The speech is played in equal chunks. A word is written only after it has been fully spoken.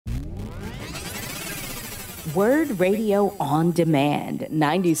Word Radio on Demand,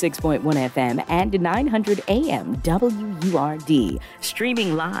 96.1 FM and 900 AM WURD.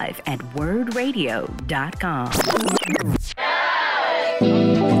 Streaming live at wordradio.com.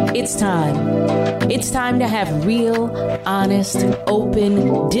 It's time. It's time to have real, honest,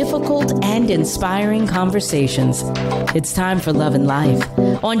 open, difficult, and inspiring conversations. It's time for Love and Life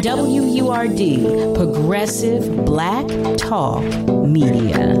on WURD, Progressive Black Talk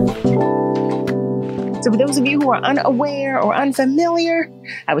Media. So for those of you who are unaware or unfamiliar,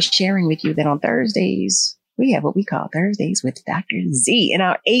 I was sharing with you that on Thursdays, we have what we call Thursdays with Dr. Z in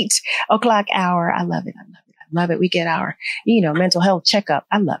our 8 o'clock hour. I love it. I love it. I love it. We get our, mental health checkup.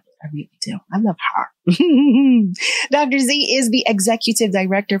 I love it. I really do. I love her. Dr. Z is the executive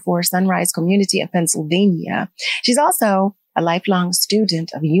director for Sunrise Community of Pennsylvania. She's also a lifelong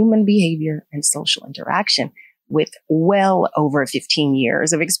student of human behavior and social interaction, with well over 15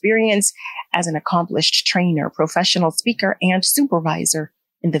 years of experience as an accomplished trainer, professional speaker, and supervisor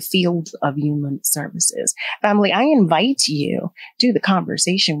in the field of human services. Family, I invite you to the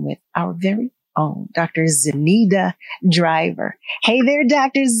conversation with our very own Dr. Zenida Driver. Hey there,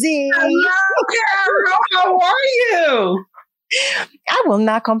 Dr. Z. Hello, Carol. How are you? I will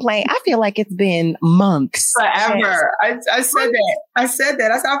not complain. I feel like it's been months. Forever. I said that. I said,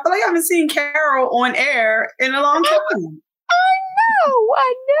 I feel like I haven't seen Carol on air in a long time.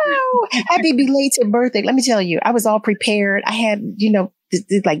 I know. Happy belated birthday. Let me tell you, I was all prepared. I had,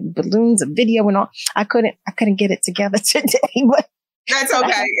 like balloons and video and all. I couldn't get it together today, but that's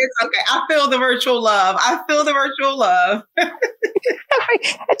okay. It's okay. I feel the virtual love.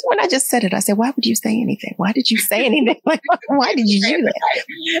 That's when I just said it. I said, why would you say anything? Why did you say anything? Like, why did you do that?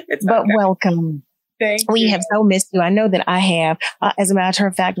 But okay. Welcome. Thank we you. have so missed you. I know that I have. As a matter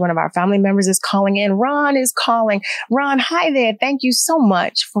of fact, one of our family members is calling in. Ron is calling. Ron, hi there. Thank you so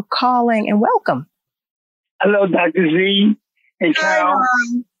much for calling and welcome. Hello, Dr. Z and Carol.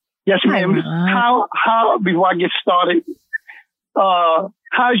 Yes, ma'am. How, before I get started,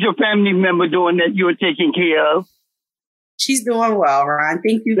 how's your family member doing that you're taking care of? She's doing well, Ron.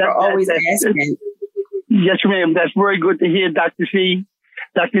 Thank you for always asking. Yes, ma'am. That's very good to hear, Dr. Z.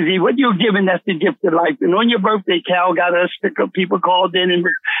 Dr. Z, what you're giving, that's the gift of life. And on your birthday, Cal got us people called in and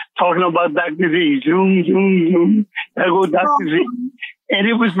were talking about Dr. Z. Zoom, zoom, zoom. There go Dr. Z. And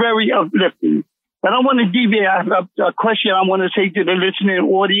it was very uplifting. But I want to deviate a question I want to say to the listening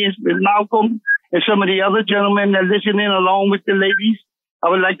audience with Malcolm and some of the other gentlemen that listen in along with the ladies. I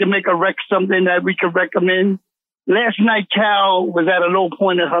would like to make something that we could recommend. Last night, Cal was at a low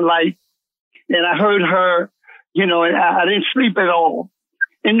point in her life, and I heard her, and I didn't sleep at all.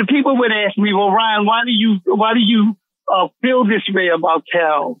 And the people would ask me, well, Ryan, why do you feel this way about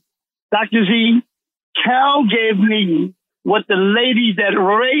Cal? Dr. Z, Cal gave me what the ladies that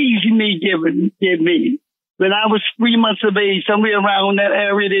raised me give me. When I was 3 months of age, somewhere around that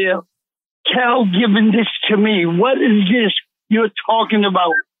area there, Cal giving this to me. What is this you're talking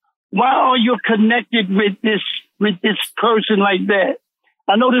about? Why are you connected with this person like that?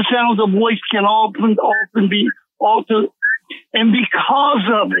 I know the sounds of voice can often be altered. And because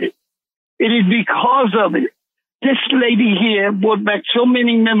of it, this lady here brought back so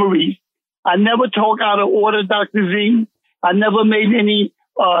many memories. I never talk out of order, Dr. Z. I never made any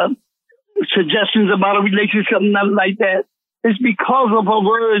suggestions about a relationship, nothing like that. It's because of her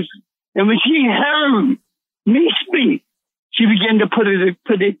words. And when she heard me speak, she began to put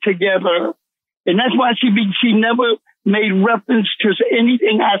it together. And that's why she never made reference to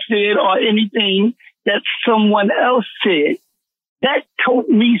anything I said or anything that someone else said. That taught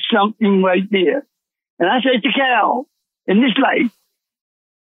me something right there. And I said to Cal, in this life,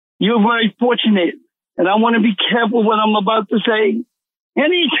 you're very fortunate. And I want to be careful what I'm about to say.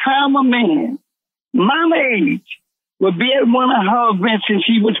 Anytime a man my age would be at one of her events and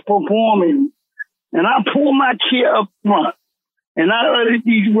she was performing, and I pulled my chair up front and I uttered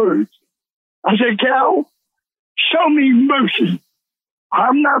these words. I said, Cal, show me mercy.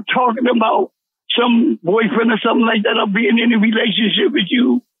 I'm not talking about some boyfriend or something like that or being in a relationship with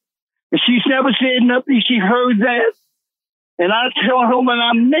you. And she's never said nothing. She heard that. And I tell her what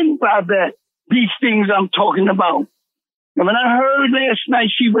I meant by that, these things I'm talking about. And when I heard last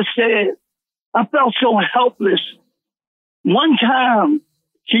night she was sad, I felt so helpless. One time,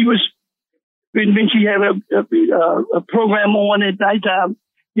 when she had a program on at nighttime,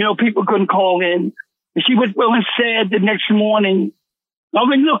 people couldn't call in. And she was feeling sad the next morning. I've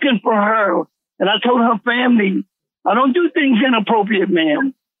been looking for her. And I told her family, I don't do things inappropriate,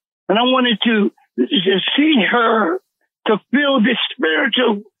 ma'am. And I wanted to see her, to feel this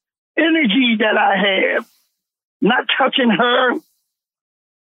spiritual energy that I have. Not touching her,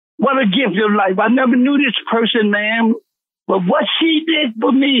 What a gift of life. I never knew this person, ma'am, but what she did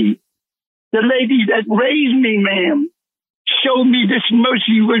for me, the lady that raised me, ma'am, showed me this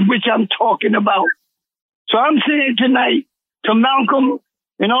mercy with which I'm talking about. So I'm saying tonight to Malcolm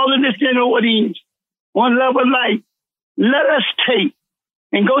and all of this inner audience, on Love of Life, let us take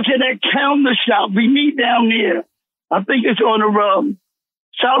and go to that candle shop. We meet down there. I think it's on the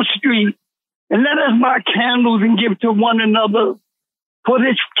South Street. And let us buy candles and give to one another for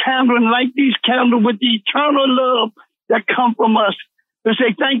this candle and light these candles with the eternal love that come from us. To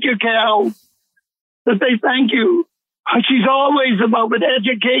say thank you, Carol. To say thank you. She's always about with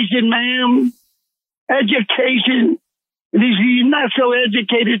education, ma'am. Education. And she's not so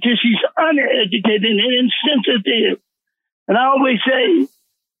educated till she's uneducated and insensitive. And I always say,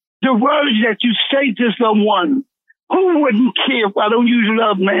 the words that you say to someone, who wouldn't care if I don't use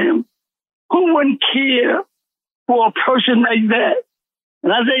love, ma'am? Who wouldn't care for a person like that?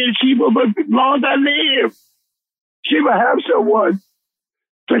 And I say, she will, but as long as I live, she will have someone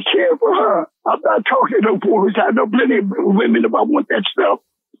to care for her. I'm not talking no boys. I know plenty of women if I want that stuff.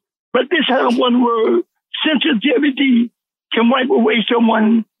 But this has one word, sensitivity can wipe away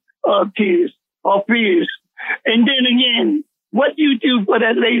someone's tears or fears. And then again, what you do for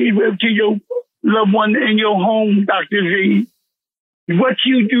that lady to your loved one in your home, Dr. Z, what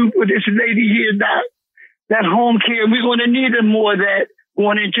you do for this lady here, that home care, we're going to need more of that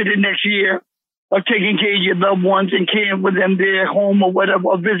going into the next year of taking care of your loved ones and caring for them, their home or whatever,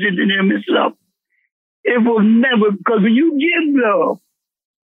 or visiting them and stuff. It will never, because when you give love,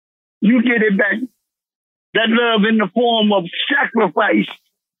 you get it back. That love in the form of sacrifice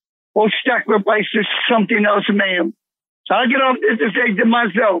or sacrifice to something else, ma'am. So I get off this to say to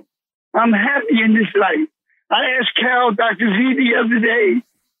myself, I'm happy in this life. I asked Carol, Dr. Z, the other day,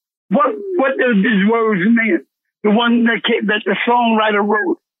 what does these words mean? The one that the songwriter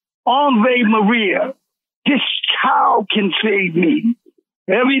wrote, Ave Maria, this child can save me.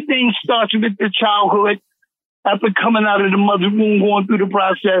 Everything starts with the childhood after coming out of the mother's womb, going through the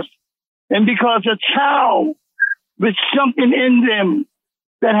process. And because a child with something in them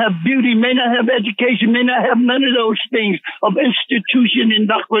that have beauty, may not have education, may not have none of those things of institution,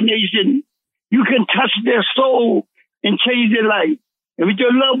 indoctrination, you can touch their soul and change their life. And with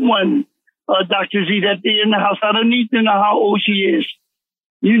your loved one, Dr. Z, that they're in the house, I don't need to know how old she is.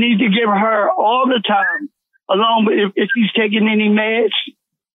 You need to give her all the time, along with if she's taking any meds,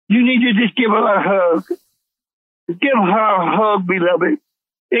 you need to just give her a hug. Give her a hug, beloved.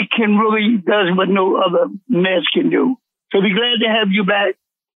 It can really does what no other meds can do. So we're glad to have you back.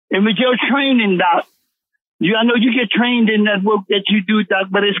 And with your training, Doc, I know you get trained in that work that you do, Doc,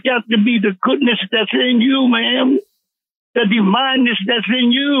 but it's got to be the goodness that's in you, ma'am. The divineness that's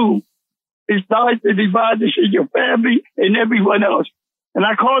in you. It's not the divineness in your family and everyone else. And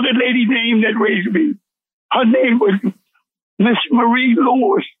I call the lady's name that raised me. Her name was Miss Marie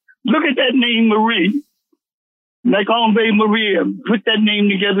Lewis. Look at that name, Marie. Like Ave Maria, put that name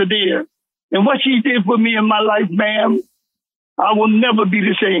together there. And what she did for me in my life, ma'am, I will never be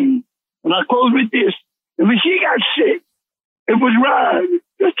the same. And I close with this. And when she got sick, it was Ryan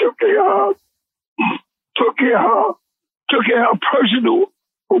that took care of her personal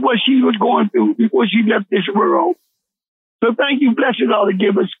for what she was going through before she left this world. So thank you, blessed all the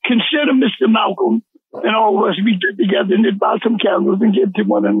givers. Consider Mr. Malcolm and all of us, we get together and buy some candles and give to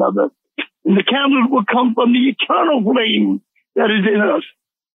one another. And the candles will come from the eternal flame that is in us.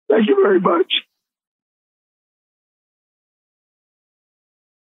 Thank you very much.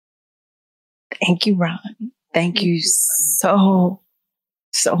 Thank you, Ron. Thank you so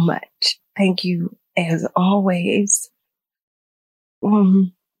much. Thank you as always.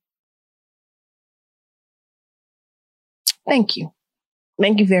 Thank you.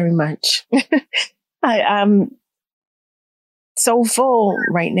 Thank you very much. I'm so full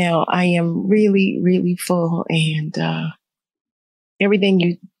right now. I am really, really full. And everything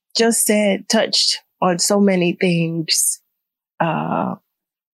you just said touched on so many things that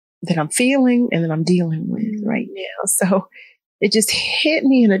I'm feeling and that I'm dealing with right now. So it just hit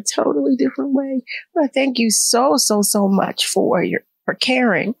me in a totally different way. But I thank you so much for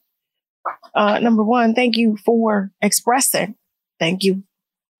caring. Number one, thank you for expressing. Thank you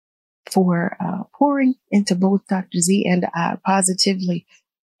for pouring into both Dr. Z and I positively,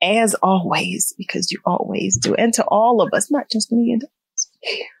 as always, because you always do. And to all of us, not just me and us,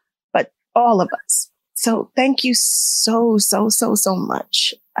 but all of us. So thank you so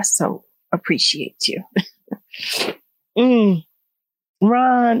much. I so appreciate you.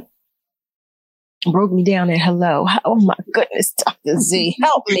 Ron broke me down at hello. Oh my goodness, Dr. Z,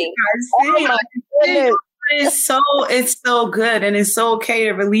 help me. Oh my goodness. It's so good, and it's so okay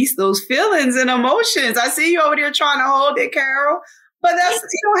to release those feelings and emotions. I see you over there trying to hold it, Carol, but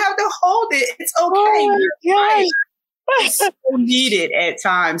you don't have to hold it. It's okay. Oh, You're right. It's so needed at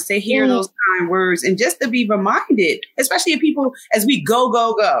times to hear those kind words and just to be reminded, especially people as we go,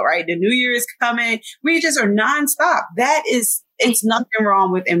 right? The new year is coming. We just are nonstop. It's nothing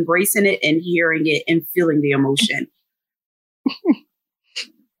wrong with embracing it and hearing it and feeling the emotion.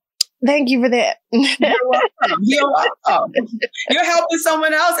 Thank you for that. You're welcome. You're welcome. You're helping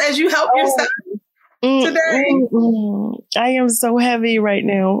someone else as you help yourself today. I am so heavy right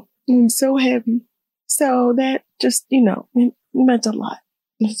now. I'm so heavy. So that just, it meant a lot.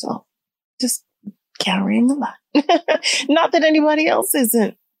 That's all. Just carrying a lot. Not that anybody else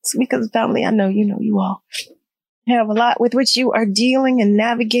isn't. It's because family, I know, you all have a lot with which you are dealing and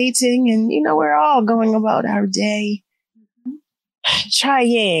navigating. And, we're all going about our day.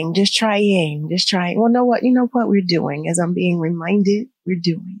 Just trying. Well, know what we're doing, as I'm being reminded, we're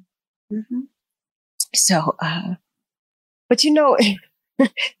doing. Mm-hmm. So, but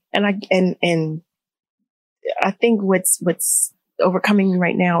and I think what's overcoming me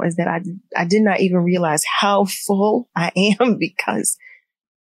right now is that I did not even realize how full I am because,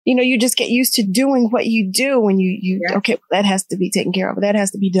 you just get used to doing what you do when okay, that has to be taken care of, that has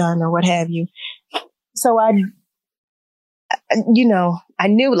to be done or what have you. So I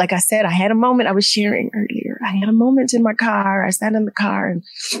knew, like I said, I had a moment I was sharing earlier. I had a moment in my car. I sat in the car and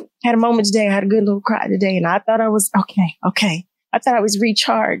had a moment today. I had a good little cry today and I thought I was okay. I thought I was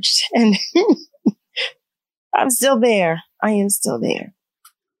recharged and I'm still there. I am still there.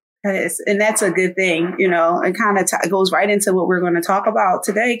 And that's a good thing, it kind of goes right into what we're going to talk about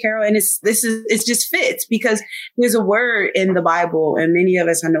today, Carol. And it just fits because there's a word in the Bible and many of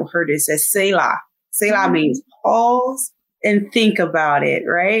us I know heard it. It says Selah. Selah means pause and think about it,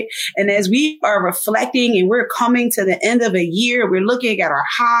 right? And as we are reflecting and we're coming to the end of a year, we're looking at our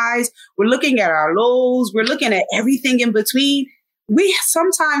highs, we're looking at our lows, we're looking at everything in between. We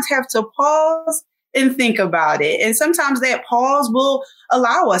sometimes have to pause and think about it. And sometimes that pause will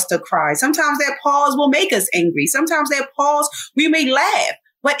allow us to cry. Sometimes that pause will make us angry. Sometimes that pause, we may laugh.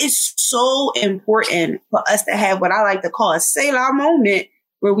 But it's so important for us to have what I like to call a Selah moment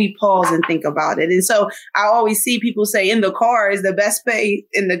where we pause and think about it. And so I always see people say in the car is the best space,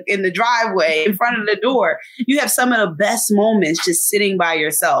 in the driveway, in front of the door. You have some of the best moments just sitting by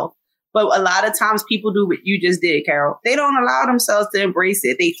yourself. But a lot of times people do what you just did, Carol. They don't allow themselves to embrace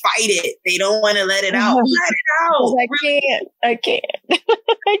it. They fight it. They don't want to let it out. Let it out. I can't.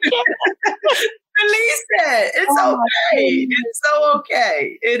 Release it. It's okay. It's so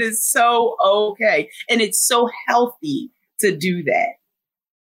okay. It is so okay. And it's so healthy to do that.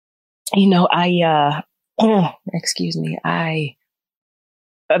 Excuse me.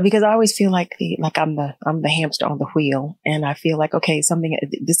 Because I always feel like I'm the hamster on the wheel, and I feel like, okay,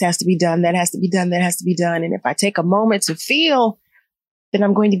 this has to be done, that has to be done, that has to be done. And if I take a moment to feel, then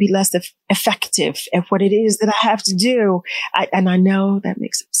I'm going to be less effective at what it is that I have to do. And I know that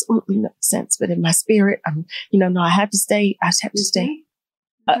makes absolutely no sense, but in my spirit, no, I have to stay. I just have to stay.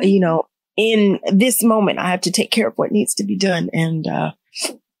 In this moment, I have to take care of what needs to be done, and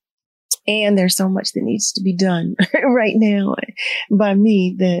there's so much that needs to be done right now by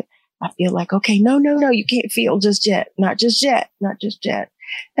me that I feel like, okay, no, you can't feel just yet. Not just yet.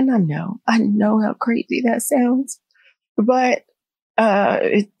 And I know how crazy that sounds, but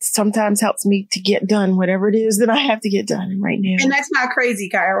it sometimes helps me to get done whatever it is that I have to get done right now. And that's not crazy,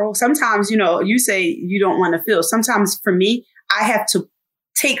 Carol. Sometimes, you say you don't want to feel. Sometimes for me, I have to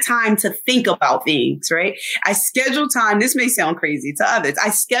take time to think about things, right? I schedule time. This may sound crazy to others. I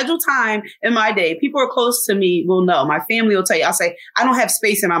schedule time in my day. People who are close to me will know. My family will tell you. I'll say, I don't have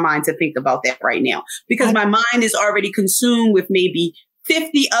space in my mind to think about that right now because my mind is already consumed with maybe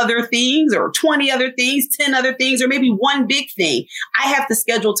 50 other things or 20 other things, 10 other things, or maybe one big thing. I have to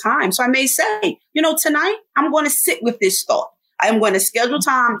schedule time. So I may say, tonight I'm going to sit with this thought. I'm going to schedule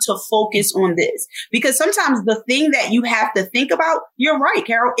time to focus on this because sometimes the thing that you have to think about, you're right,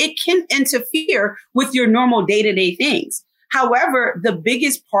 Carol, it can interfere with your normal day-to-day things. However, the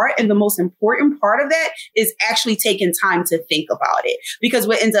biggest part and the most important part of that is actually taking time to think about it. Because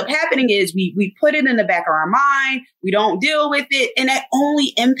what ends up happening is we put it in the back of our mind. We don't deal with it. And that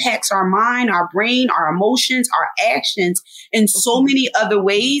only impacts our mind, our brain, our emotions, our actions in so many other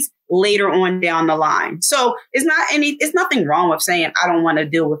ways later on down the line. So it's nothing wrong with saying, I don't want to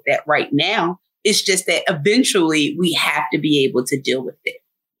deal with that right now. It's just that eventually we have to be able to deal with it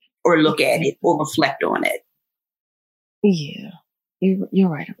or look at it or reflect on it. Yeah, you're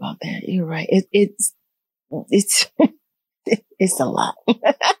right about that. You're right. It's it's a lot.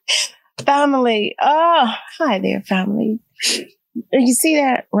 Family. Oh, hi there, family. You see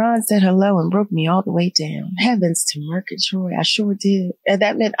that? Ron said hello and broke me all the way down. Heavens to Murgatroyd. I sure did. And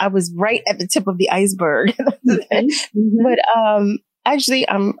that meant I was right at the tip of the iceberg. Mm-hmm. But actually,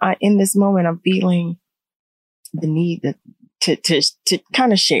 in this moment, I'm feeling the need to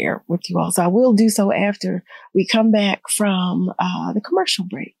kind of share with you all. So I will do so after we come back from the commercial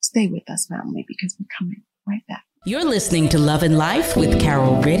break. Stay with us, family, because we're coming right back. You're listening to Love and Life with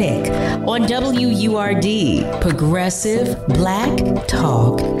Carol Riddick on WURD, Progressive Black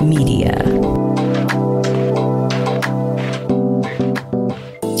Talk Media.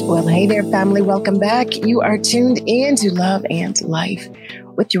 Well, hey there, family. Welcome back. You are tuned in to Love and Life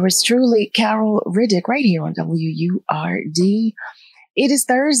with yours truly, Carol Riddick, right here on WURD. It is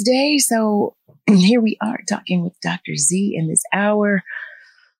Thursday, so here we are talking with Dr. Z in this hour.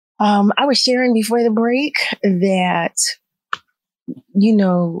 I was sharing before the break that,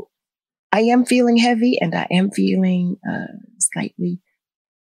 I am feeling heavy and I am feeling slightly,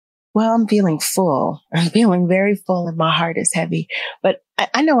 I'm feeling full. I'm feeling very full and my heart is heavy. But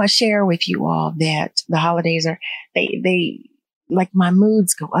I know I share with you all that the holidays are, they like my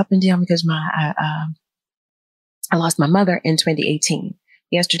moods go up and down because I lost my mother in 2018.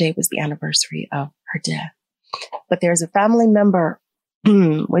 Yesterday was the anniversary of her death. But there's a family member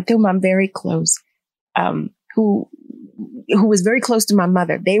with whom I'm very close, who was very close to my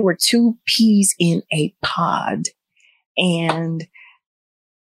mother. They were two peas in a pod, and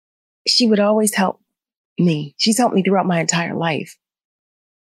she would always help me. She's helped me throughout my entire life,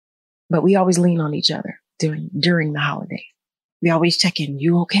 but we always lean on each other during the holidays. We always check in.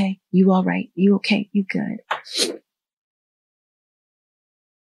 You okay? You all right? You okay? You good?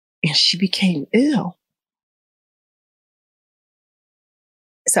 And she became ill.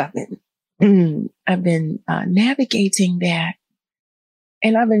 So I've been navigating that,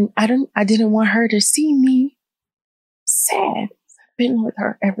 and I didn't want her to see me sad. I've been with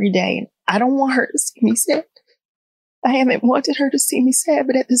her every day, and I don't want her to see me sad. I haven't wanted her to see me sad,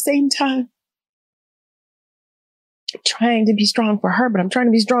 but at the same time, I'm trying to be strong for her, but I'm trying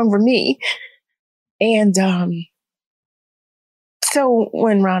to be strong for me. And so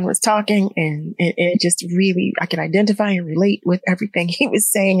when Ron was talking, and it just really, I could identify and relate with everything he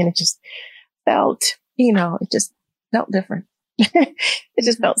was saying, and it just felt, it just felt different. It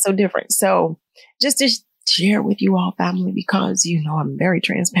just felt so different. So just to share with you all, family, because, I'm very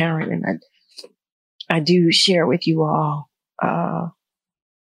transparent and I do share with you all.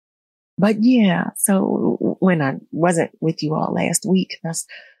 But yeah, so when I wasn't with you all last week, that's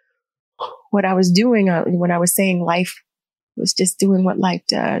what I was doing when I was saying life was just doing what life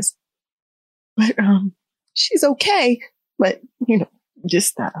does. But she's okay. But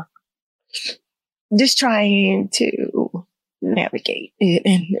just trying to navigate it,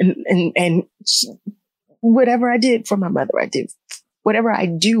 and whatever I did for my mother, I did. Whatever I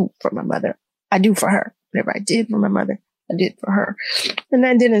do for my mother, I do for her. Whatever I did for my mother, I did for her. And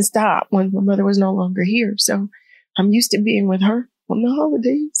that didn't stop when my mother was no longer here. So I'm used to being with her on the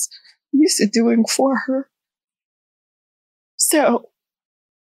holidays. I'm used to doing for her. So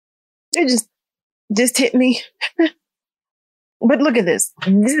it just hit me. But look at this.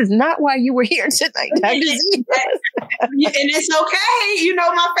 This is not why you were here tonight, Dr. Z. And it's okay.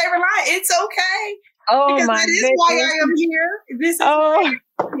 My favorite line. It's okay. Oh, because my that is goodness. why I am here. This is why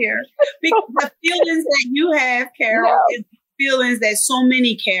I'm here. Because the feelings that you have, Carol, is feelings that so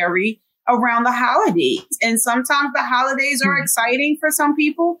many carry around the holidays. And sometimes the holidays are exciting for some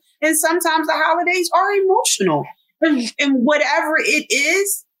people, and sometimes the holidays are emotional. And whatever it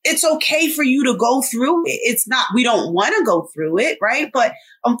is, it's okay for you to go through it. It's not, we don't want to go through it, right? But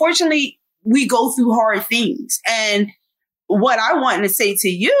unfortunately, we go through hard things. And what I want to say to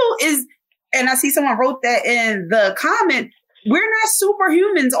you is, and I see someone wrote that in the comment, we're not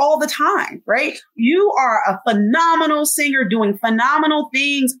superhumans all the time, right? You are a phenomenal singer doing phenomenal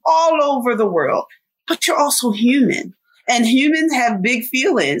things all over the world, but you're also human. And humans have big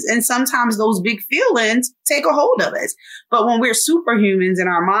feelings. And sometimes those big feelings take a hold of us. But when we're superhumans in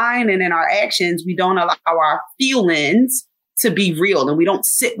our mind and in our actions, we don't allow our feelings to be real, and we don't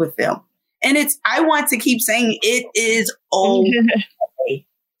sit with them. And I want to keep saying it is okay.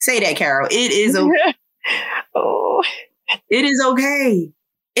 Say that, Carol. It is okay. Oh, it is okay.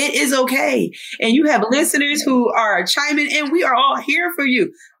 It is okay. And you have listeners who are chiming in. We are all here for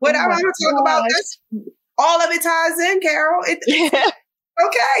you. What I want to talk about, that's all of it ties in, Carol. It's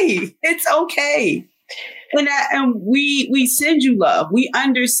okay. It's okay. And we send you love. We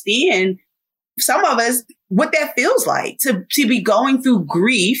understand, some of us, what that feels like to be going through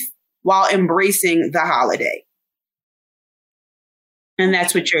grief while embracing the holiday. And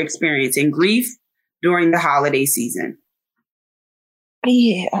that's what you're experiencing, grief during the holiday season.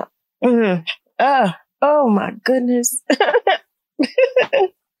 Yeah. Oh my goodness.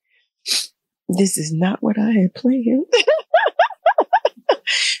 This is not what I had planned.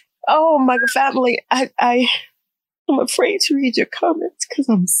 Oh my family, I'm afraid to read your comments because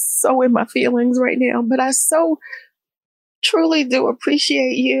I'm so in my feelings right now, but I so truly do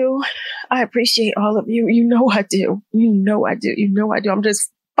appreciate you. I appreciate all of you. You know I do. You know I do. You know I do. I'm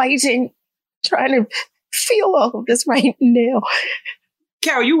just fighting, trying to feel all of this right now.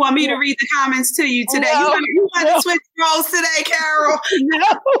 Carol, you want me to read the comments to you today? No, you want to switch roles today, Carol?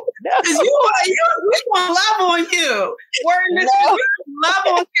 No. We want love on you. We love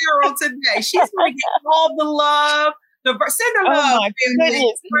on Carol today. She's going to get all the love. Send her love. My goodness,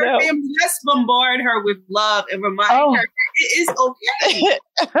 no. Family, let's bombard her with love and remind her it is okay.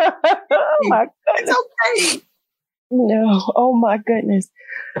 Oh my goodness. It's okay. No. Oh my goodness.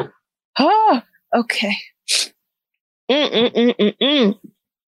 Oh, okay.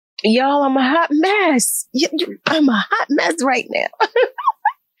 Y'all, I'm a hot mess. I'm a hot mess right now.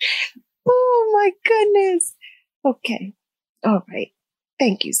 Oh my goodness. Okay. All right.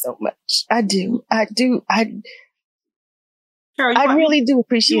 Thank you so much. I do. Carol, I really do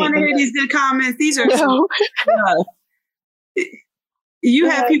appreciate it. You want to hear these good comments? These are no. You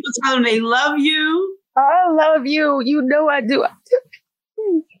have people tell them they love you. I love you. You know I do.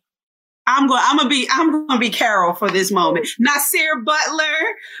 I'm gonna be Carol for this moment. Nasir Butler,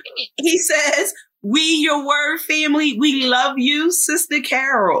 he says, "We, your word family, we love you, Sister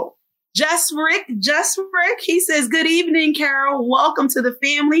Carol." Just Rick, he says, "Good evening, Carol. Welcome to the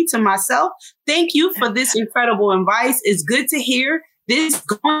family. To myself, thank you for this incredible advice. It's good to hear this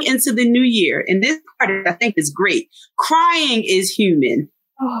going into the new year. And this part I think is great. Crying is human.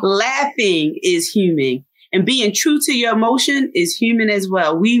 Laughing is human. And being true to your emotion is human as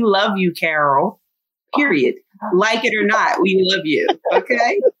well. We love you, Carol. Period. Like it or not, we love you.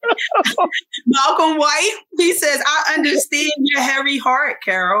 Okay? Malcolm White, he says, I understand your heavy heart,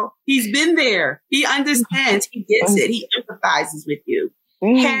 Carol. He's been there. He understands. He gets it. He empathizes with you.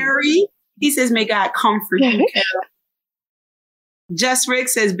 Harry, he says, may God comfort you, Carol. Just Rick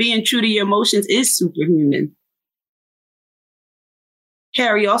says, being true to your emotions is superhuman.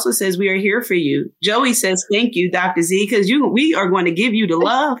 Harry also says, we are here for you. Joey says, thank you, Dr. Z, because we are going to give you the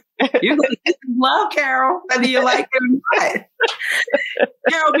love. You're going to get the love, Carol, whether you like it or not.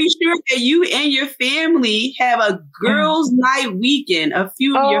 Carol, be sure that you and your family have a girls' night weekend, a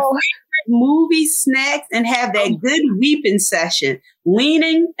few of your favorite movie snacks, and have that good weeping session,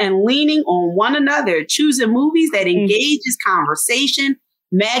 leaning on one another, choosing movies that engages conversation,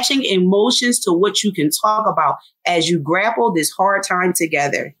 matching emotions to what you can talk about as you grapple this hard time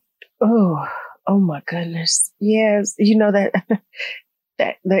together. Oh my goodness. Yes. You know that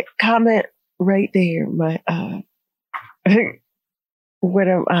comment right there, my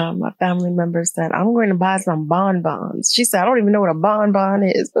my family member said, I'm going to buy some bonbons. She said, I don't even know what a bonbon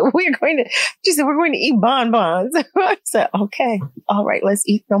is, but she said, we're going to eat bonbons. I said, okay, all right, let's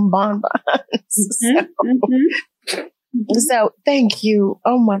eat some bonbons. So thank you.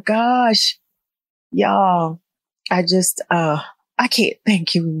 Oh my gosh. Y'all, I just, I can't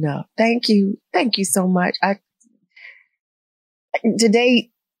thank you enough. Thank you. Thank you so much. Today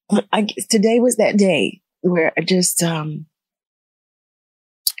was that day where I just,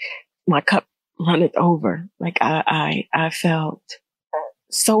 my cup runneth over. Like I felt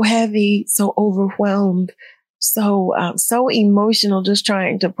so heavy, so overwhelmed, so emotional, just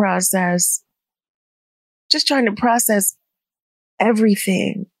trying to process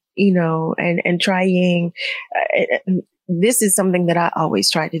everything, and trying, this is something that I always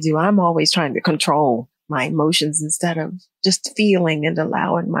try to do. I'm always trying to control my emotions instead of just feeling and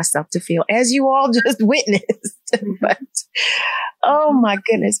allowing myself to feel, as you all just witnessed. But, oh my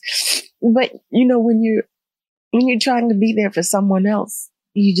goodness. But, when you're trying to be there for someone else,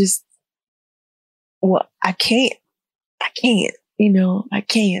 you just, I can't, I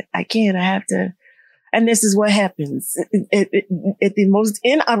have to. And this is what happens at the most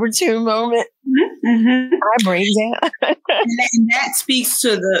inopportune moment. I break down. And that speaks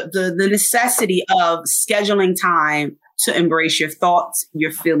to the necessity of scheduling time to embrace your thoughts,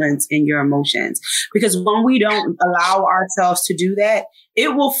 your feelings, and your emotions. Because when we don't allow ourselves to do that,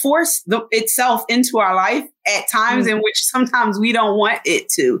 it will force itself into our life at times in which sometimes we don't want it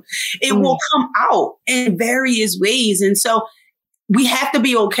to. It will come out in various ways. And so we have to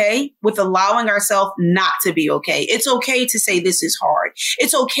be okay with allowing ourselves not to be okay. It's okay to say this is hard.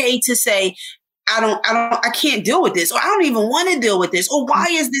 It's okay to say I can't deal with this, or I don't even want to deal with this, or why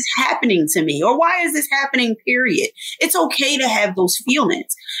is this happening to me, or why is this happening, period. It's okay to have those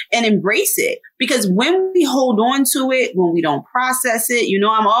feelings and embrace it, because when we hold on to it, when we don't process it,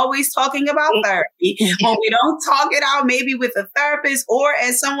 I'm always talking about therapy. When we don't talk it out, maybe with a therapist, or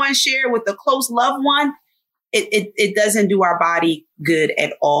as someone shared, with a close loved one, it doesn't do our body good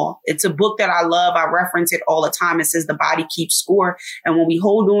at all. It's a book that I love. I reference it all the time. It says the body keeps score. And when we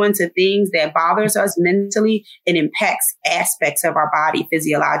hold on to things that bothers us mentally, it impacts aspects of our body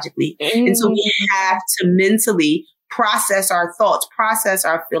physiologically. And so we have to mentally process our thoughts, process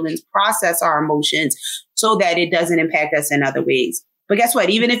our feelings, process our emotions so that it doesn't impact us in other ways. But guess what?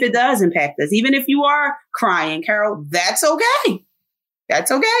 Even if it does impact us, even if you are crying, Carol, that's okay. That's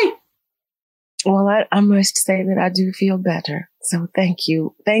okay. Well, I must say that I do feel better. So thank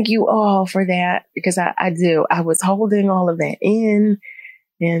you. Thank you all for that, because I do. I was holding all of that in,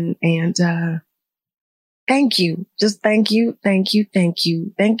 and thank you. Just thank you. Thank you. Thank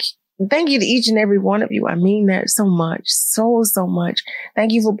you. Thank you to each and every one of you. I mean that so much, so much.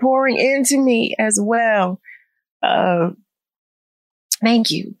 Thank you for pouring into me as well. Thank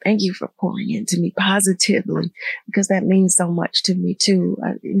you. Thank you for pouring into me positively, because that means so much to me too.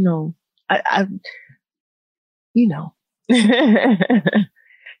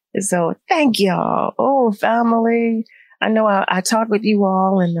 So thank y'all. Oh, family. I know I talk with you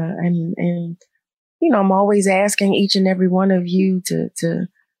all, and I'm always asking each and every one of you to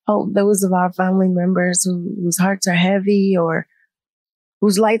help those of our family members whose hearts are heavy or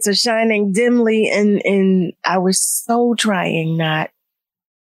whose lights are shining dimly. And I was so trying not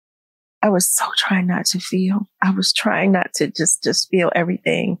to feel. I was trying not to just feel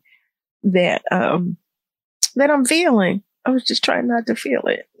everything that I'm feeling. I was just trying not to feel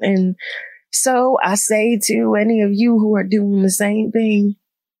it. And so I say to any of you who are doing the same thing,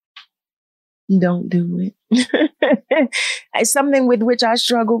 don't do it. It's something with which I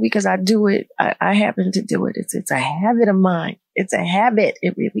struggle because I do it. I happen to do it. It's a habit of mine. It's a habit.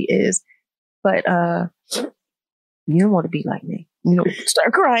 It really is. But you don't want to be like me. You don't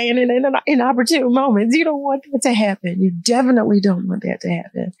start crying in opportune moments. You don't want that to happen. You definitely don't want that to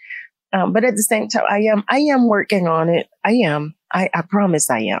happen. But at the same time, I am working on it. I am. I promise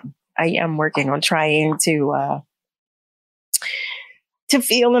I am. I am working on trying to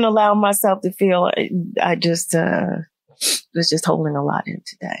feel and allow myself to feel. I just was just holding a lot in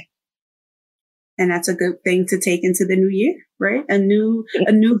today. And that's a good thing to take into the new year, right? A new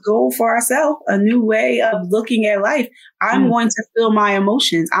goal for ourselves, a new way of looking at life. I'm going to feel my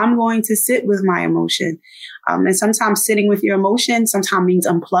emotions. I'm going to sit with my emotion. And sometimes sitting with your emotion sometimes means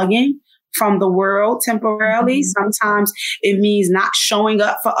unplugging from the world temporarily. Sometimes it means not showing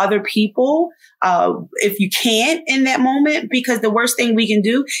up for other people if you can in that moment, because the worst thing we can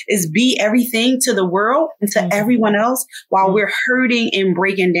do is be everything to the world and to everyone else while we're hurting and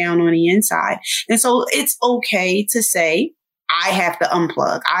breaking down on the inside. And so it's okay to say, I have to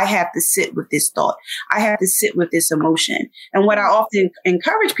unplug. I have to sit with this thought. I have to sit with this emotion. And what I often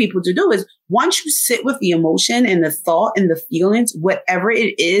encourage people to do is, once you sit with the emotion and the thought and the feelings, whatever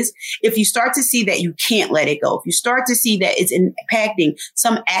it is, if you start to see that you can't let it go, if you start to see that it's impacting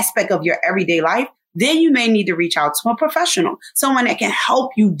some aspect of your everyday life, then you may need to reach out to a professional, someone that can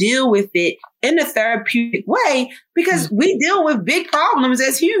help you deal with it in a therapeutic way, because we deal with big problems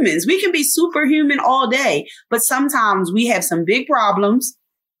as humans. We can be superhuman all day, but sometimes we have some big problems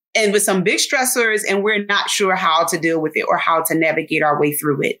and with some big stressors, and we're not sure how to deal with it or how to navigate our way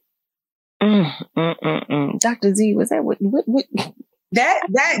through it. Dr. Z, was that what? That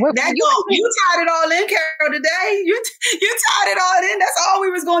you tied it all in, Carol, today. You tied it all in. That's all we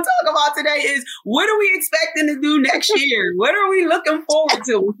was going to talk about today is, what are we expecting to do next year? What are we looking forward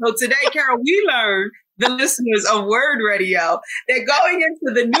to? So today, Carol, we learned, the listeners of Word Radio, that going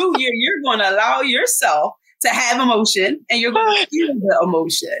into the new year, you're going to allow yourself to have emotion, and you're going to feel the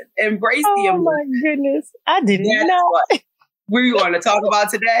emotion. Embrace the emotion. Oh my goodness. I didn't know. What we're going to talk about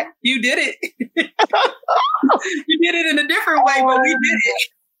today. You did it. You did it in a different way, but we did it.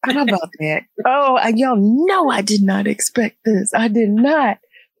 How about that? Oh, y'all know I did not expect this. I did not.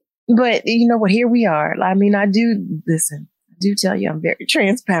 But you know what? Here we are. I mean, I do tell you I'm very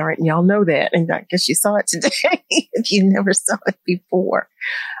transparent. Y'all know that. And I guess you saw it today if you never saw it before.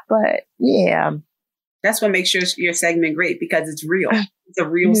 But yeah. That's what makes your segment great, because it's real. It's a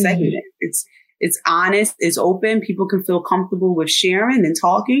real segment. It's honest, it's open. People can feel comfortable with sharing and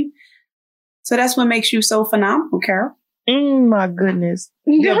talking. So that's what makes you so phenomenal, Carol. My goodness.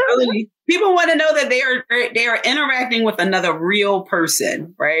 People want to know that they are interacting with another real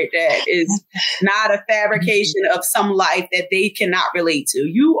person, right? That is not a fabrication of some life that they cannot relate to.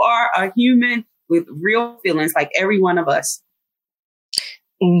 You are a human with real feelings like every one of us.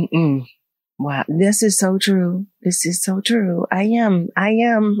 Mm-mm. Wow. This is so true. This is so true. I'm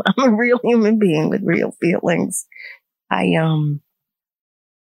a real human being with real feelings.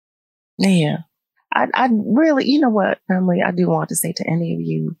 Yeah. I really, you know what, family, I do want to say to any of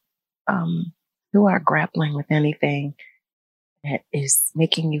you, who are grappling with anything that is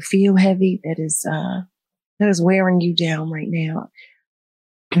making you feel heavy, that is wearing you down right now.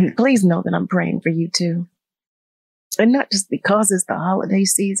 Please know that I'm praying for you too. And not just because it's the holiday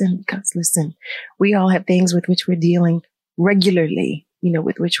season, because listen, we all have things with which we're dealing regularly, you know,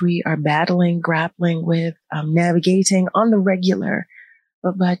 with which we are battling, grappling with, navigating on the regular.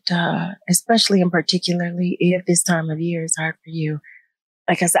 But especially and particularly if this time of year is hard for you.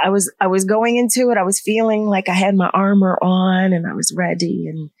 Like I said, I was going into it. I was feeling like I had my armor on and I was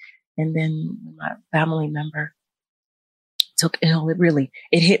ready. And then my family member took ill. It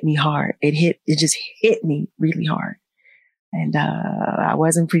hit me hard. It just hit me really hard. And I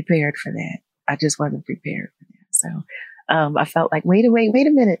wasn't prepared for that. I just wasn't prepared for that. So I felt like, wait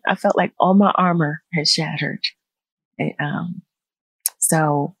a minute. I felt like all my armor had shattered. And,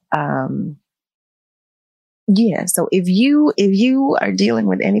 yeah. So if you are dealing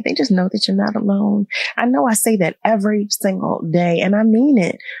with anything, just know that you're not alone. I know I say that every single day, and I mean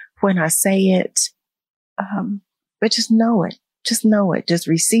it when I say it. But just know it. Just know it. Just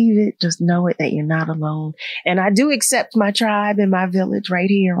receive it. Just know it that you're not alone. And I do accept my tribe and my village right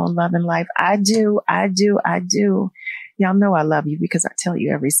here on Love and Life. I do. Y'all know I love you because I tell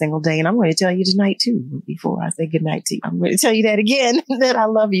you every single day. And I'm going to tell you tonight too, before I say goodnight to you. I'm going to tell you that again, that I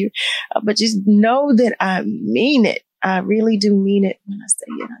love you. But just know that I mean it. I really do mean it. When I say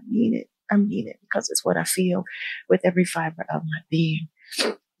it, I mean it. I mean it because it's what I feel with every fiber of my being.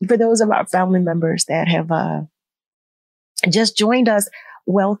 For those of our family members that have just joined us,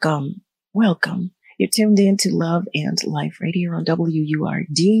 welcome. You're tuned in to Love and Life right here on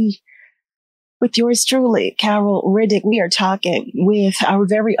WURD. With yours truly, Carol Riddick. We are talking with our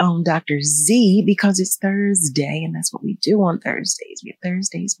very own Dr. Z because it's Thursday, and that's what we do on Thursdays. We have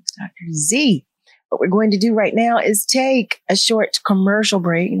Thursdays with Dr. Z. What we're going to do right now is take a short commercial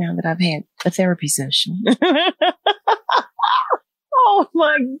break now that I've had a therapy session. Oh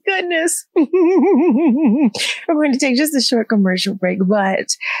my goodness. We're going to take just a short commercial break,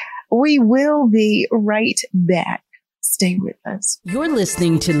 but we will be right back. Stay with us. You're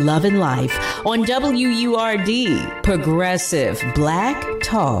listening to Love and Life on WURD, Progressive Black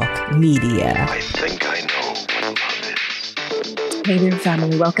Talk Media. I think I know what love is. Hey there,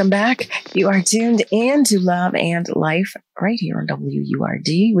 family. Welcome back. You are tuned in to Love and Life right here on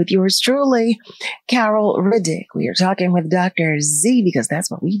WURD with yours truly, Carol Riddick. We are talking with Dr. Z because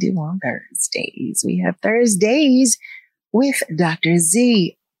that's what we do on Thursdays. We have Thursdays with Dr.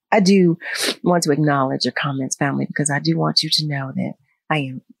 Z. I do want to acknowledge your comments, family, because I do want you to know that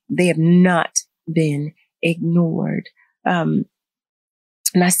they have not been ignored.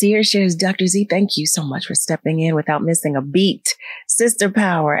 Nasir shares, Dr. Z, thank you so much for stepping in without missing a beat. Sister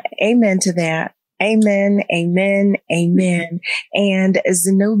power. Amen to that. Amen. Amen. Amen. And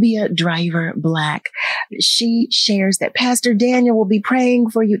Zenida Driver Black, she shares that Pastor Daniel will be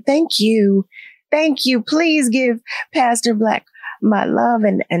praying for you. Thank you. Thank you. Please give Pastor Black my love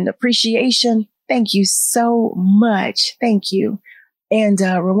and appreciation. Thank you so much. Thank you. And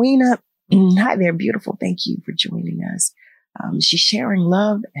Rowena, hi there, beautiful. Thank you for joining us. She's sharing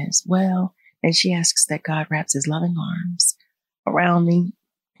love as well. And she asks that God wraps his loving arms around me.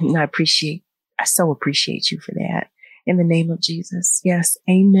 And I so appreciate you for that. In the name of Jesus. Yes.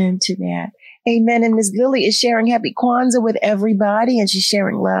 Amen to that. Amen. And Miss Lily is sharing happy Kwanzaa with everybody. And she's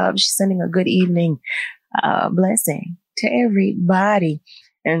sharing love. She's sending a good evening blessing to everybody.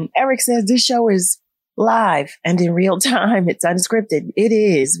 And Eric says this show is live and in real time. It's unscripted. It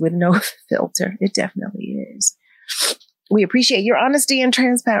is with no filter. It definitely is. We appreciate your honesty and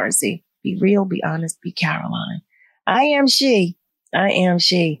transparency. Be real, be honest, be Caroline. I am she.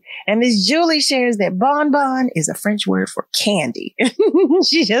 And Miss Julie shares that bonbon is a French word for candy.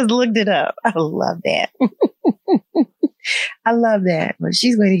 She just looked it up. I love that. I love that. But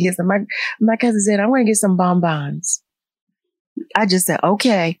she's going to get some. My cousin said, I'm going to get some bonbons. I just said,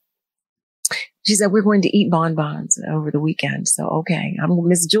 okay. She said, we're going to eat bonbons over the weekend. So, okay.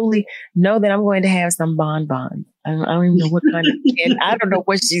 Miss Julie, know that I'm going to have some bonbons. I don't even know what kind of, and I don't know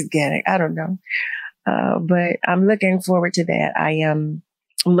what she's getting. I don't know. But I'm looking forward to that. I'm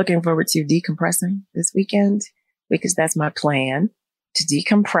looking forward to decompressing this weekend because that's my plan, to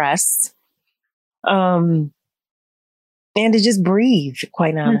decompress. And to just breathe,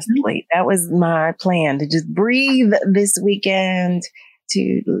 quite honestly. That was my plan, to just breathe this weekend,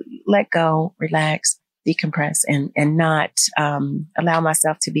 to let go, relax, decompress, and not allow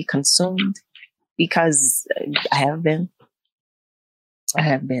myself to be consumed, because I have been.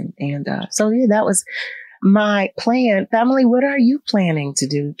 And so yeah, that was my plan. Family, what are you planning to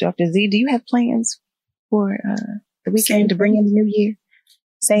do? Dr. Z, do you have plans for the weekend to bring in the new year?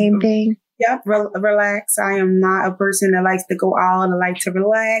 Same thing? Yep, relax. I am not a person that likes to go out. I like to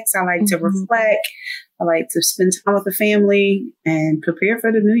relax. I like to reflect. I like to spend time with the family and prepare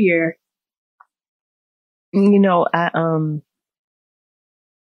for the new year. You know,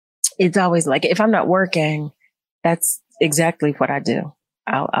 it's always like, if I'm not working, that's exactly what I do.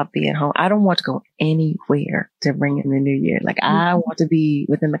 I'll be at home. I don't want to go anywhere to bring in the new year. Like, I want to be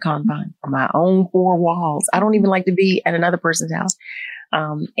within the confines of my own four walls. I don't even like to be at another person's house.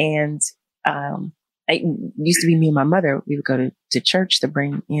 It used to be me and my mother. We would go to church to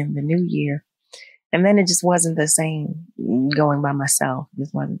bring in the new year. And then it just wasn't the same going by myself. It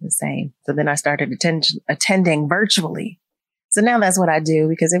just wasn't the same. So then I started attending virtually. So now that's what I do,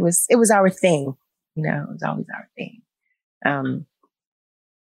 because it was our thing. You know, it was always our thing.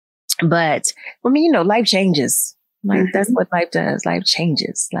 But I mean, you know, life changes. Like, that's what life does. Life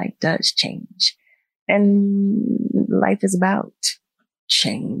changes. Life does change. And life is about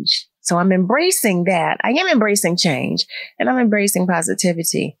change. So I'm embracing that. I am embracing change, and I'm embracing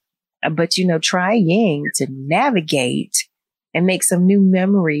positivity. But, you know, trying to navigate and make some new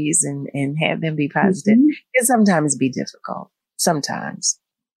memories and have them be positive can sometimes be difficult. Sometimes.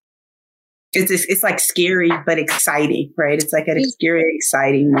 It's like scary, but exciting, right? It's like a scary,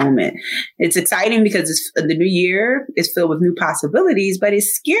 exciting moment. It's exciting because the new year is filled with new possibilities, but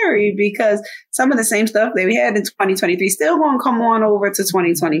it's scary because some of the same stuff that we had in 2023 still going to come on over to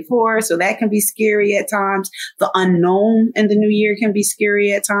 2024. So that can be scary at times. The unknown in the new year can be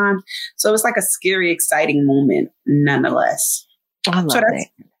scary at times. So it's like a scary, exciting moment nonetheless. I love that.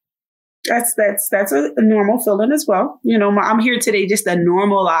 That's a normal feeling as well. You know, I'm here today just to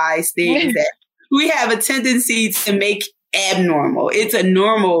normalize things that we have a tendency to make abnormal. It's a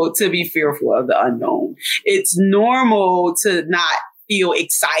normal to be fearful of the unknown. It's normal to not feel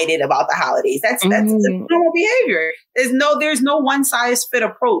excited about the holidays. That's normal behavior. There's no one size fit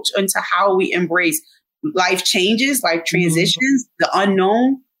approach into how we embrace life changes, life transitions, the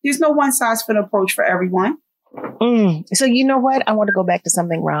unknown. There's no one size fit approach for everyone. So you know what? I want to go back to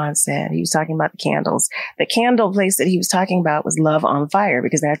something Ron said. He was talking about the candles. The candle place that he was talking about was Love on Fire,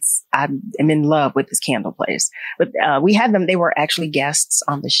 because I'm in love with this candle place. But we had them. They were actually guests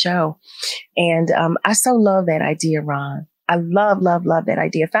on the show. And I so love that idea, Ron. I love that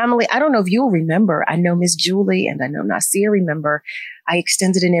idea. Family, I don't know if you'll remember. I know Miss Julie and I know Nasir remember. I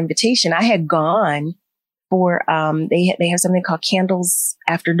extended an invitation. I had gone for, they have something called Candles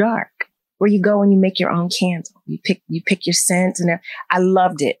After Dark, where you go and you make your own candle. You pick your scents, and I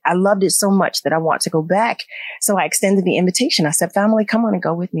loved it. I loved it so much that I want to go back. So I extended the invitation. I said, family, come on and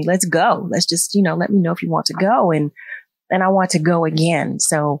go with me. Let's go. Let's just, let me know if you want to go. And I want to go again.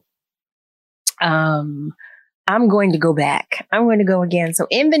 So, I'm going to go back. I'm going to go again. So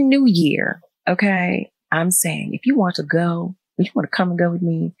in the new year, okay, I'm saying, if you want to go, if you want to come and go with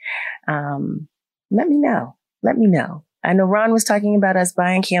me, let me know. Let me know. I know Ron was talking about us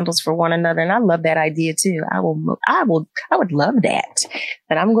buying candles for one another, and I love that idea too. I would love that.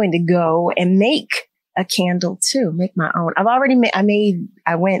 But I'm going to go and make a candle too, make my own. I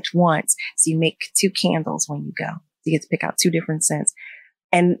went once. So you make 2 candles when you go. You get to pick out 2 different scents.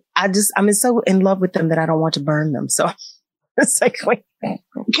 And I'm so in love with them that I don't want to burn them. So it's like, wait.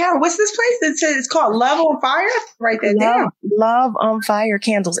 Carol, what's this place? It's called Love on Fire? Write that down. Love on Fire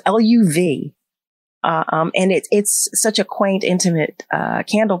Candles, LUV. And it's such a quaint, intimate,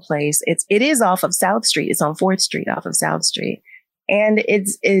 candle place. It is off of South Street. It's on 4th Street off of South Street. And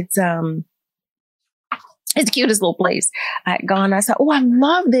it's the cutest little place. I had gone, I said, oh, I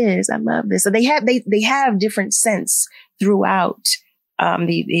love this. I love this. So they have different scents throughout,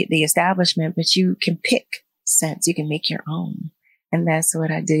 the establishment, but you can pick scents. You can make your own. And that's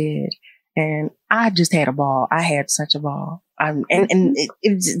what I did. And I just had a ball. I had such a ball. I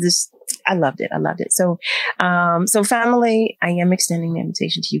loved it. I loved it. So family, I am extending the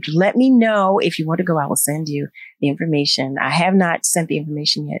invitation to you to let me know if you want to go. I will send you the information. I have not sent the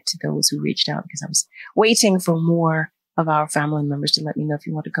information yet to those who reached out because I was waiting for more of our family members to let me know if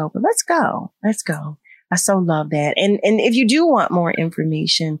you want to go, but let's go. Let's go. I so love that. And if you do want more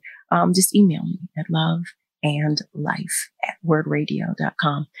information, just email me at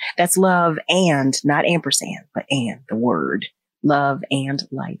loveandlife@wordradio.com. That's love and, not ampersand, but and, the word,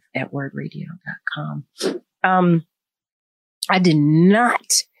 loveandlife@wordradio.com. I did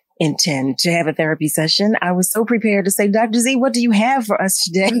not intend to have a therapy session. I was so prepared to say, Dr. Z, what do you have for us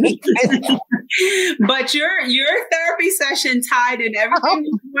today? But your therapy session tied in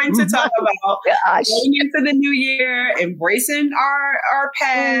everything we're going to talk about. Going into the new year, embracing our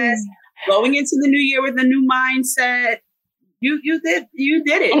past, going into the new year with a new mindset. You did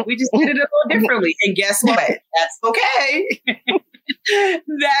it. We just did it a little differently. And guess what? That's okay.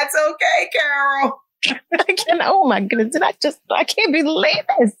 That's okay, Carol. Oh my goodness! I can't believe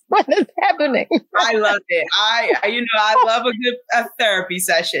this. What is happening? I love it. I love a therapy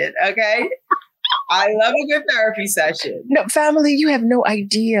session. Okay, I love a good therapy session. No, family, you have no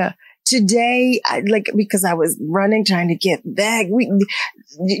idea. Today, because I was running, trying to get back, we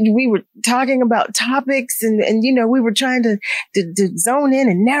were talking about topics and we were trying to zone in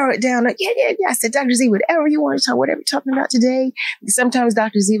and narrow it down. Like, yeah. I said, Dr. Z, whatever you want to talk, whatever you're talking about today. Sometimes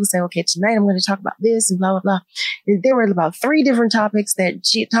Dr. Z will say, okay, tonight I'm going to talk about this and blah, blah, blah. And there were about 3 different topics that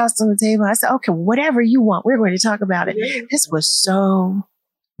she tossed on the table. I said, okay, whatever you want, we're going to talk about it. This was so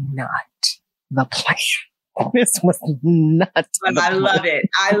not the plan. This was nuts. I love it.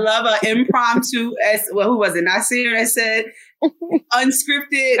 I love an impromptu. Who was it? Nasir that said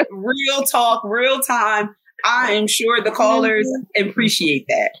unscripted, real talk, real time. I am sure the callers appreciate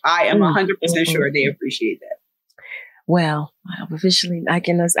that. I am 100% sure they appreciate that. Well, I've officially, I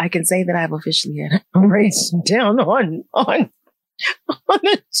can say that I've officially had a race down on the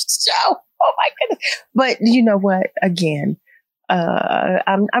show. Oh my goodness! But you know what? Again.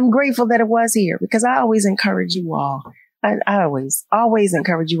 I'm grateful that it was here because I always encourage you all. I always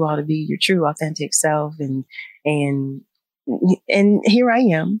encourage you all to be your true, authentic self. And here I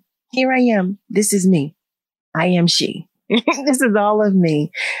am. This is me. I am she. This is all of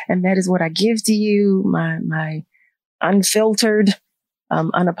me. And that is what I give to you. My unfiltered,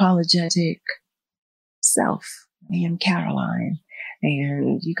 unapologetic self. I am Caroline.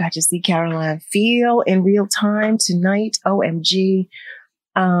 And you got to see Caroline feel in real time tonight. OMG.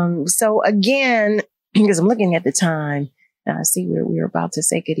 So again, because I'm looking at the time, I see we're about to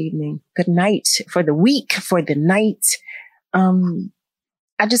say good evening, good night for the week, for the night.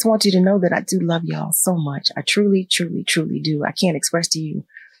 I just want you to know that I do love y'all so much. I truly, truly, truly do. I can't express to you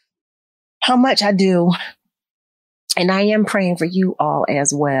how much I do. And I am praying for you all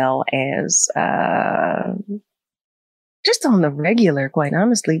as well as, just on the regular, quite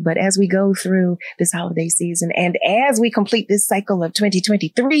honestly. But as we go through this holiday season and as we complete this cycle of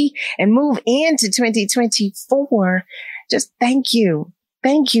 2023 and move into 2024, just thank you.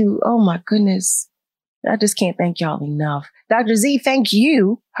 Thank you. Oh my goodness. I just can't thank y'all enough. Dr. Z, thank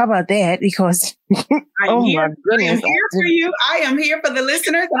you. How about that? Because, my goodness. I am here for you. I am here for the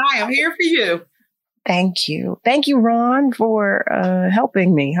listeners and I am here for you. Thank you. Thank you, Ron, for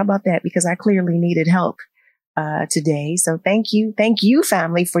helping me. How about that? Because I clearly needed help today. So thank you,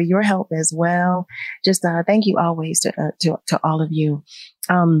 family, for your help as well. Just thank you always to all of you.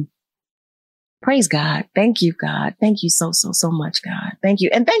 Praise God. Thank you, God. Thank you so much, God. Thank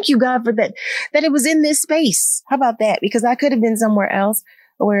you. And thank you, God, for that it was in this space. How about that? Because I could have been somewhere else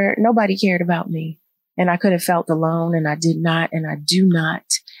where nobody cared about me and I could have felt alone, and I did not, and I do not.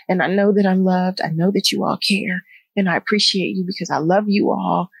 And I know that I'm loved. I know that you all care, and I appreciate you because I love you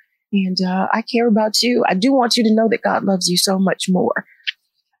all. And I care about you. I do want you to know that God loves you so much more.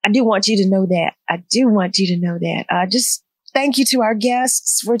 I do want you to know that. Just thank you to our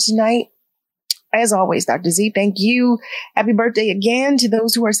guests for tonight. As always, Dr. Z, thank you. Happy birthday again to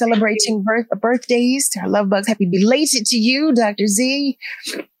those who are celebrating birthdays. To our love bugs, happy belated to you, Dr. Z.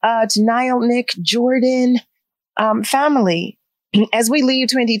 To Niall, Nick, Jordan, family. As we leave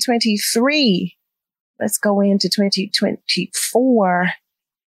 2023, let's go into 2024.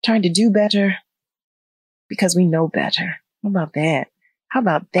 Trying to do better because we know better. How about that?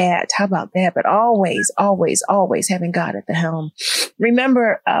 But always having God at the helm.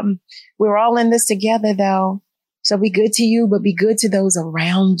 Remember, we're all in this together though. So be good to you, but be good to those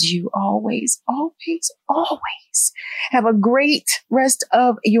around you. Always. Have a great rest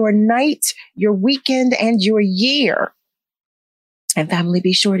of your night, your weekend, and your year. And family,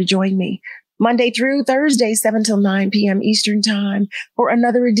 be sure to join me Monday through Thursday, 7 till 9 p.m. Eastern time for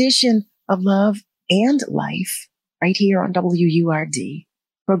another edition of Love and Life right here on WURD,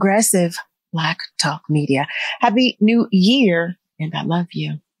 Progressive Black Talk Media. Happy New Year, and I love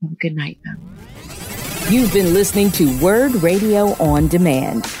you. Have a good night now. You've been listening to Word Radio on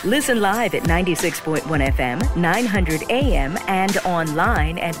Demand. Listen live at 96.1 FM, 900 AM, and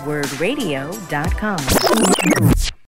online at wordradio.com.